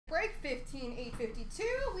15, 852.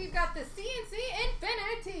 We've got the CNC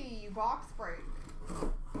Infinity box break.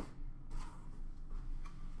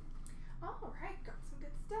 All right, got some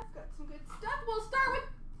good stuff. We'll start with.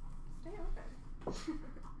 Stay open.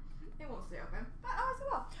 It won't stay open, but oh, so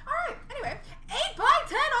well. All right. Anyway,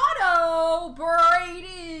 8x10 auto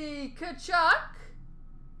Brady Tkachuk.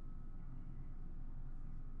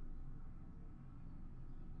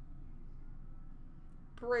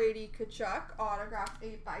 Brady Tkachuk, autographed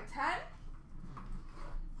 8x10.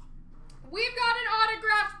 We've got an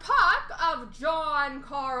autographed puck of John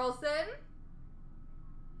Carlson.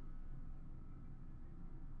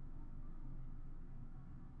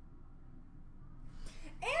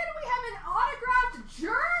 And we have an autographed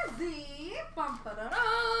jersey,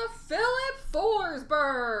 Philip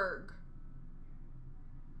Forsberg.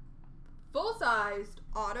 Full-sized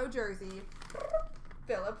auto jersey,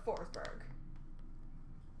 Philip Forsberg.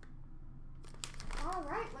 All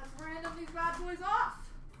right, let's random these bad boys off.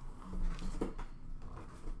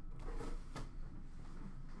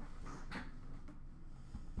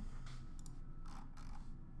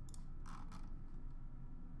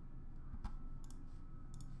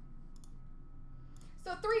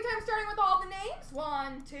 So 3 times starting with all the names.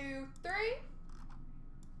 1, 2, 3.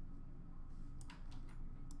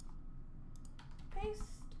 Paste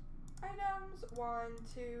items. 1,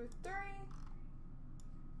 2, 3.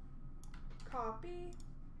 Copy,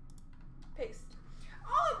 paste.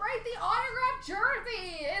 All right, the autographed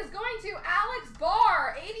jersey is going to Alex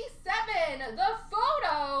Barr, 87. The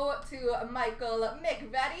photo to Michael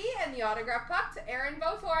McVetti, and the autographed puck to Aaron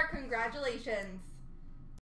Votor. Congratulations.